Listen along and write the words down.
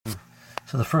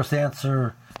So the first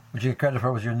answer, which you get credit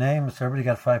for, was your name. So everybody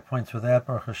got 5 points for that.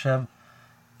 Baruch Hashem.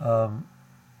 How do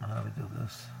we do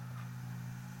this?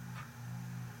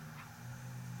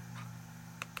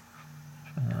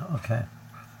 Okay.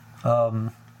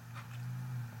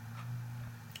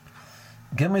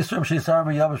 Give me Yisrim Sheisar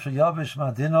Yavish Yavish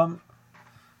Madinam.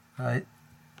 Right.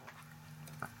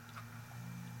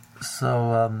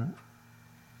 So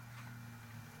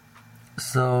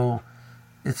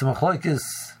it's a machlokes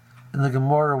in the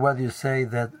Gemara whether you say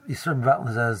that Yisrim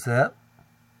Vatlan says that,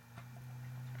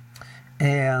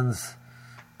 and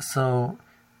so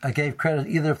I gave credit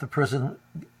either if the person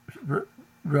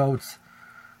wrote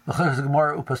machlokes the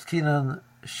Gemara upaskinan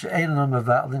she'enam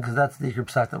Vatlan because that's the Ikar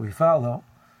Psak that we follow.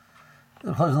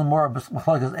 Machlokes the Gemara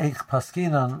machlokes eich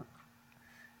paskinan.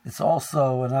 It's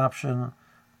also an option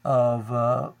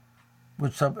of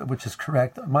which is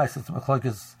correct. My system machlokes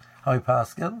is how we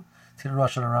paskin. It's in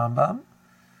Rosh and Rambam.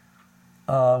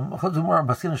 I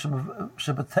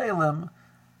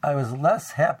was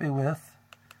less happy with.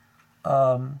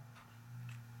 I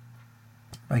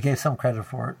gave some credit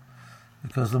for it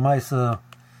because the Maisa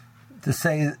to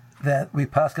say that we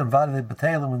paskin vade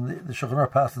b'teilim when the Shulchan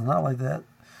Aruch passes is not like that.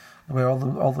 The way all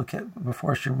the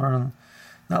before Shimon,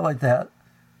 not like that.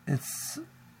 I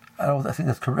think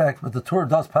that's correct, but the Torah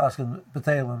does paskin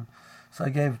b'teilim, so I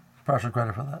gave partial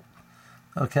credit for that.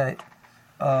 Okay.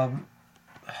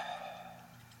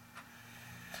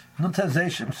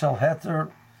 Nutazation shall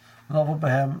heter novel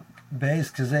behem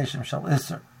beis kazation shall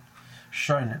iser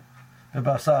shoinen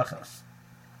bebasachas.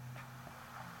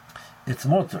 It's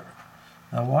mutter.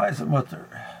 Now, why is it mutter?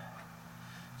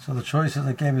 So the choices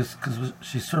I gave is because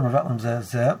she's sermon vatlam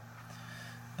zeh.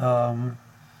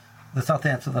 That's not the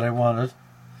answer that I wanted.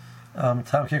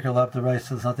 Tom Kicker left the race,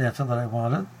 so that's not the answer that I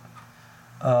wanted.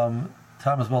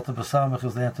 Thomas Balta Basamach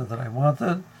is the answer that I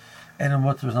wanted. And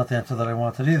mutter is not the answer that I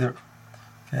wanted either.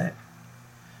 Okay.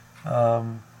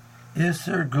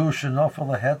 Iser gush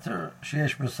nofel heter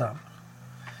sheyesh b'samach.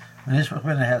 Nishmach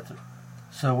ben heter.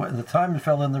 So at the time it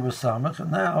fell in there was samach,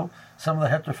 and now some of the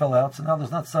heter fell out, so now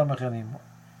there's not samach anymore.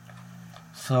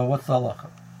 So what's the halacha?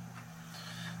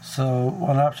 So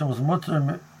one option was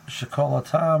mutter shekol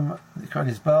atam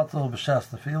karnis batel b'shas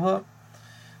tefila.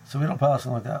 So we don't pass it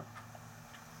like that.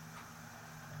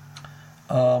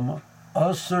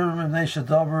 Osir Mnei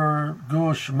Shadaber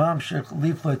Gush Mamshik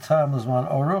Liflei Tam Lizman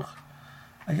Oruch.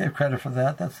 I gave credit for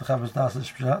that. That's the Chavos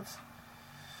Dasis Pshatz.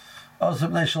 Osir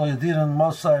Mnei Shal Yadinan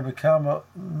Mosai Bekama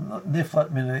Niflat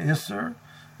Mina Isser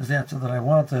is the answer that I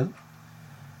wanted.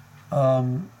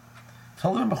 Tolim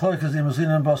B'chloikas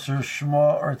Imazin Basar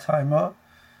Shema or Taima.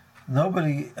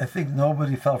 I think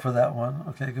nobody fell for that one.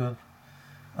 Okay, good.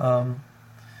 No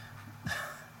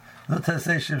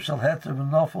Tessation Shal Heter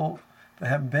B'Nofel. So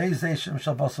over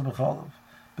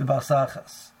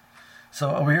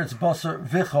here it's basar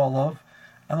vicholov.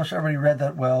 I'm not sure I already read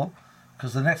that well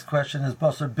because the next question is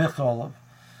basar bicholov.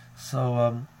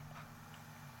 So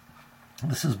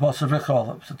this is basar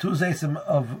vicholov. So two zaysim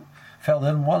of fell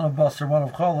in, one of basar, one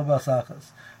of cholov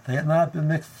basachas. They had not been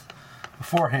mixed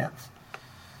beforehand.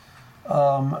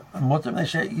 That's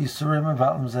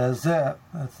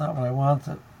not what I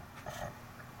wanted.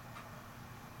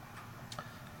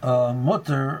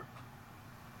 Mutter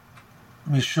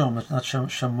mishum, it's not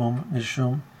shamum,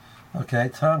 mishum. Okay,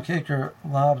 Tom Kicker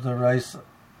lobbed the rice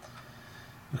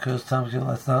because Tom Kicker,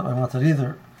 that's not what I wanted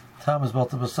either. Tom is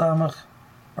balta b'samach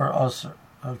or osir.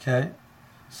 Okay,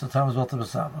 so Tom is balta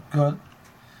b'samach. Good.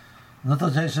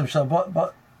 Notation shall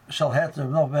heter,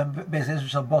 no, basically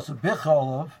shall basar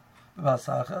bicholov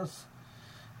b'asachas.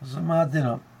 So now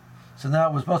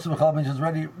it was basar bicholov, means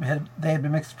already they had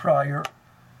been mixed prior.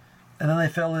 And then they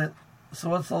fell in. So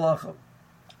what's the halacha?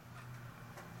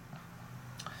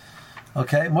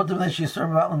 Okay, mutter b'nei sheisur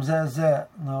b'vatlam zeh zeh.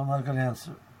 No, I'm not going to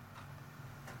answer.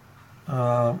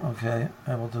 Okay,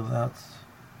 I will do that.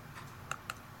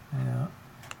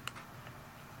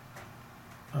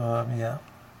 Yeah.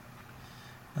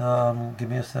 Give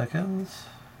me a second.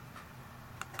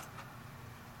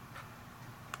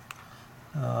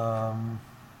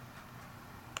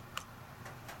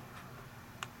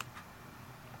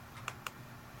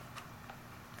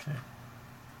 Okay.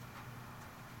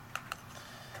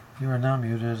 You are now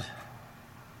muted.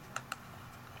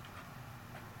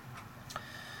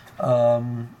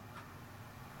 Also,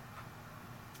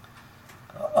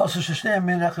 sheshnei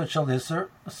min echad shel iser.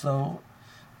 So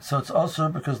it's also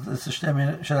because it's sheshnei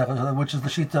min shel echad, which is the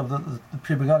sheet of the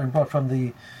Pri Begadim brought from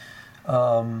the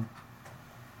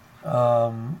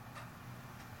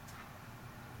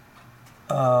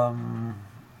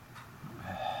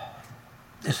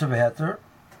Isser v'heter.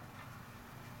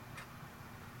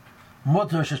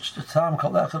 Mutter shetam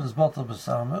kol echad is batal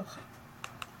b'samach.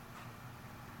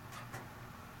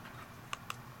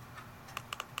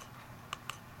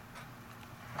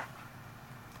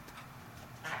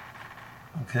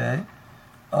 Okay.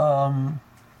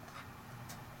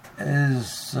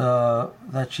 Is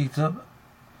that shita?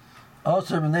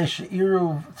 Also, b'nei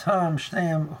she'iruv tam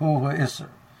shneim hu iser.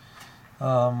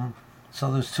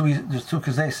 So there's two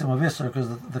kazesim of iser because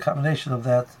the combination of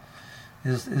that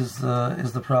is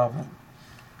the problem.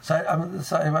 So I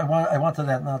wanted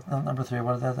that not number 3. I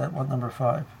wanted that what number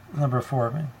 5, number 4.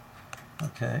 I mean,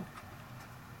 okay.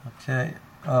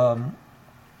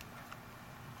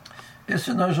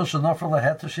 Iser nozel shenofer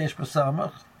laheter sheish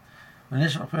b'samach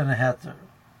v'nishmach b'nei heter.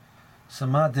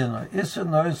 Samadina. Iser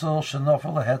nozel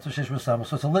shenofer laheter sheish b'samach.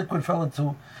 So it's a liquid fell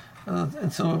into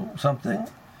something,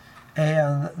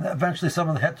 and eventually some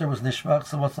of the heter was nishmach.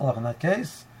 So what's the law in that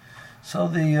case? So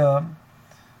the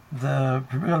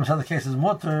case is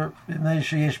mutter b'nei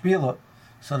sheyesh bila.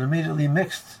 So it immediately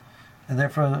mixed, and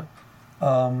therefore,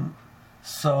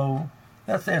 so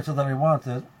that's the answer that I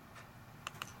wanted.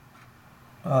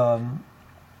 Mutter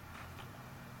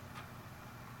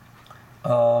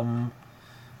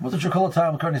Chakol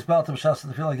Tam Karnis Baltam Shas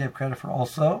the field I gave credit for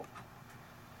also.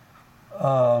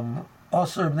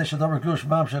 Also Bnei Shadamar Gush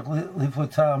Mamshek Liflu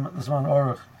Tam Zman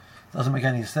Orach doesn't make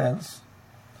any sense.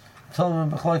 Told him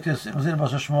Bechloikis it was in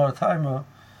Basha Shmor Taima,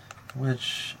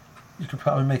 which you could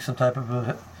probably make some type of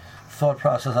a thought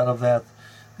process out of that.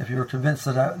 If you were convinced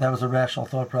that that was a rational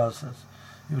thought process,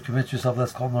 you would convince yourself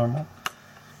that's called normal.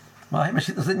 Okay,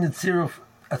 so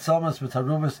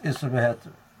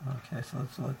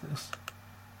let's do like this.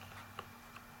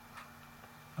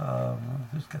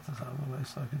 Just get this out of the way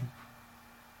so I can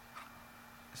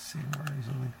see more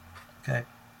easily. Okay.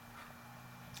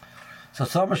 So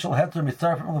Soma shall heter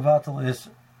mitzar from levatel is,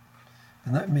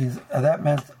 and that means that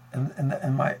meant, and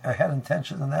I had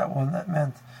intention in that one. That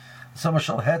meant Soma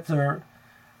shall heter,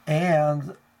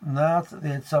 and not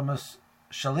the Tzomas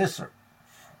shall iser.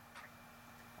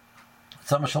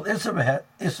 Tzomas shall iser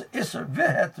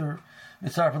v'heter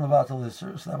mitzar from levatel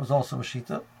iser. So that was also a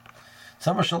shita.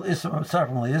 Tzomas shall iser mitzar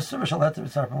from leiser, shall heter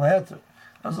mitzar from leheter.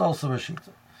 That was also a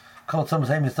shita. Called Tzomas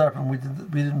hey mitzar from we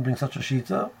didn't bring such a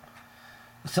shita.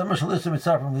 Some shall iser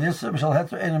mitzar from the iser, shall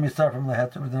heter and mitzar from the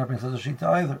heter. We did not bring such a shita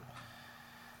either.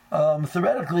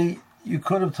 Theoretically, you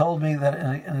could have told me that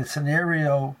in a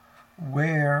scenario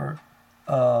where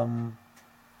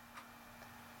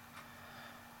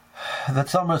that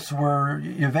tzomas were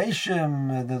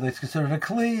yevashim, that it's considered a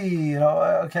kli,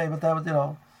 okay, but that would,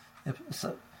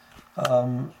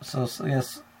 so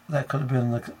yes, that could have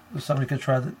been somebody could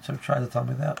try to tell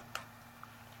me that.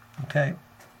 Okay.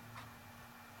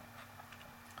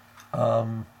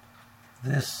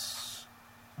 This,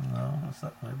 no, that's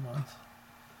not what I want.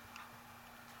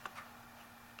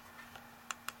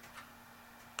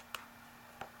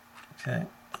 Okay.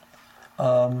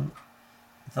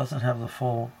 It doesn't have the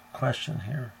full question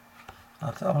here.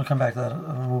 I'm going to come back to that. I'm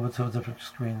going to move it to a different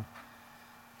screen.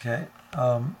 Okay.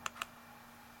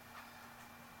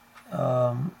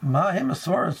 Mahim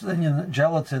Asoris Indian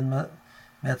gelatin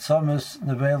metzomus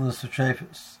nevelus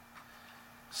utrefis.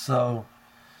 So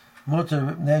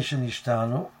mutter nation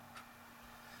ishtanu,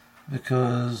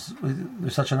 because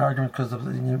there's such an argument because of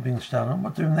the being ishtanu.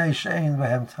 Mutter nation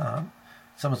behem tam,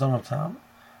 some don't have tam.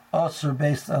 Also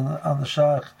based on the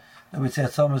shach that we say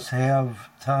some have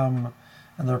tam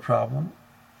and their problem.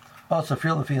 Also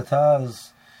feel the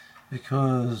fiataz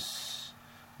because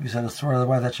we said it's sort of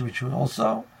why that should be true.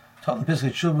 Also, taught the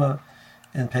Piskei Tshuva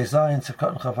in Peizayin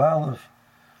Sefkat and Chav Aleph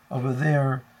over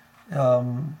there,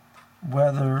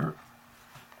 whether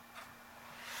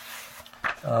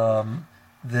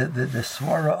the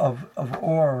swara of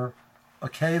or a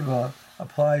keva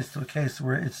applies to a case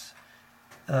where it's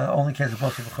only case of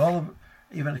Pasuk V'Cholav,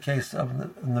 even a case of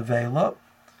Nevela.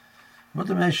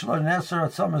 Mutter Meishlo Neser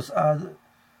Atzamas Ad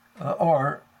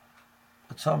or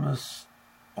Atzamas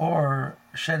or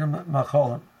Shedim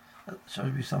Macholim. That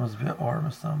should be Atzamas V'Or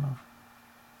Mastama.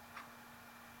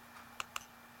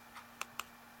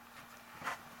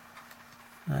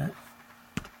 Right.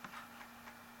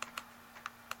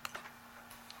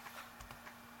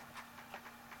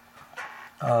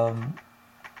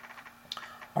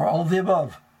 Or all of the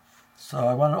above. So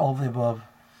I wanted all of the above.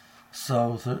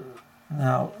 So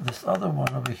now this other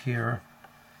one over here,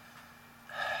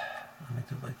 let me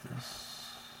do it like this.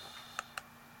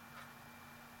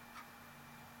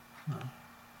 No.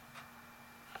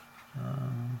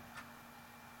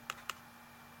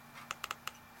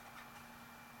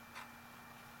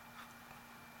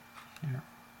 Here.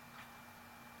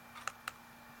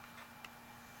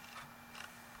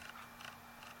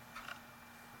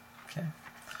 Okay.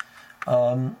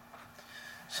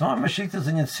 So Mashitas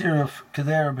in Yitzirif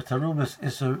Kedera B'Tarubis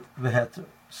Isser V'Heter.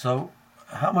 So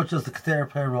how much does the Kedera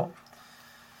pay roll?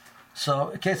 So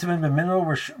in case of Minmino,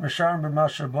 we're Misharim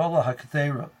B'Masher Bola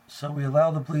HaKedera. So we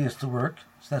allow the Blias to work.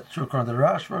 So that's true according to the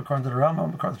Rashba, according to the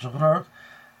Rambam, according to Shulchan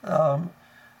Aruch.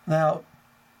 Now,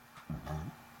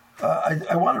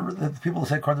 I want the people to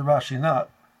say according to Rashi, not.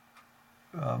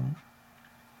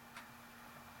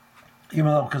 Even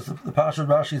though, because the Pasha of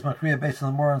Rashi is Makriya based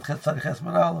on the Moran Tzadi Ches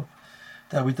Aleph,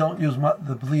 that we don't use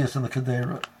the Blias in the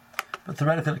Kedera. But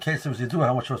theoretically, the case there was Yidua,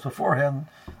 how much was beforehand,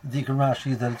 the Deacon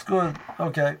Rashi, that it's good.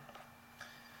 Okay.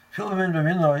 Filamin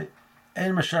B'Minoi,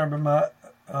 Ein Masharim B'ma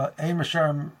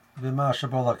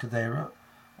Shabola Kedera.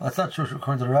 Well, that's not true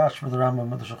according to the Rashi, for the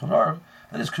Rambam and the Shulchan Aruch.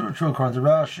 That is true according to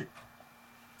Rashi.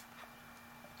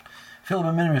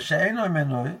 Filamin Mishaino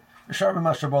Minoi, Masharim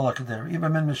B'ma Shabola Kedera.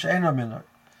 Even Min Mishaino Minoi.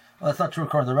 Well, that's not true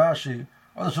according to Rashi,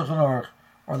 or the Shulchan Aruch,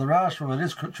 or the Rashi, but it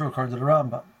is true according to the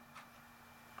Rambam.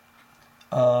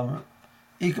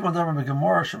 We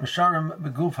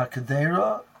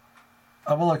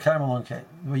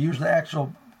use the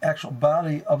actual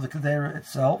body of the Kedera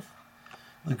itself,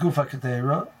 the Gufa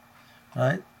Kedera,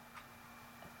 right?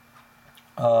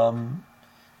 And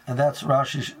that's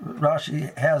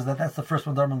Rashi has that. That's the first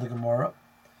one done in the Gemara.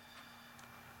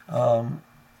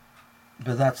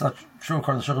 But that's not true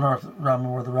according to Shulchan Aruch, Rambam,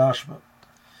 or the Rashba.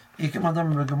 That's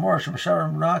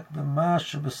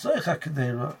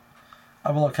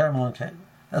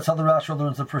how the Rashi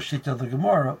learns the first sheet of the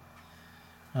Gemara,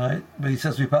 right? But he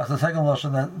says we pass the second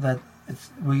lashon that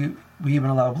it's we even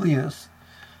allow blias.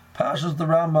 Pashas the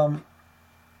Rambam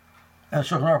and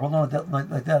Shulchan Aruch will learn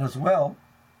like that as well.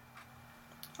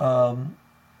 Pashas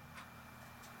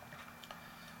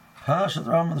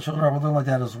the Rambam and the Shulchan Aruch will learn like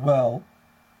that as well.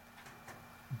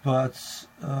 But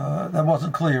that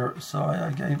wasn't clear, so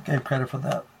I gave credit for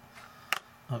that.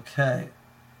 Okay,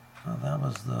 well, that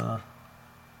was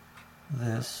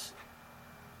this.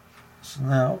 So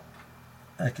now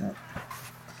I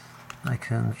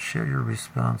can share your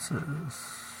responses.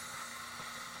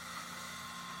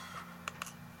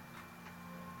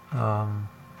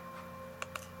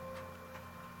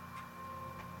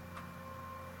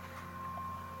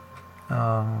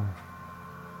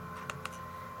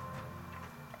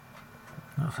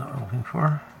 That's what we're looking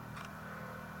for.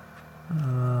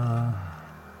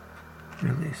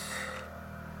 Release.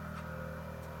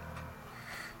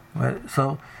 Right,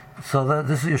 so that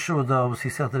this is Yeshua Dobbs. He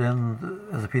sent it in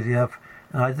as a PDF,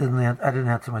 and I didn't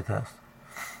answer my test.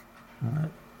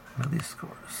 Release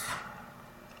scores.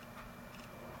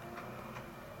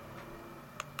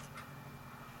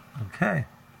 Okay.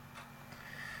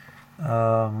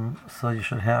 So you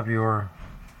should have your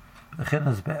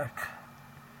Bechinas back.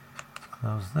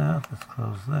 Close that, let's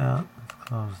close that, let's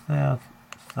close that,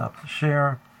 stop the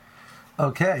share.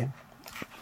 Okay.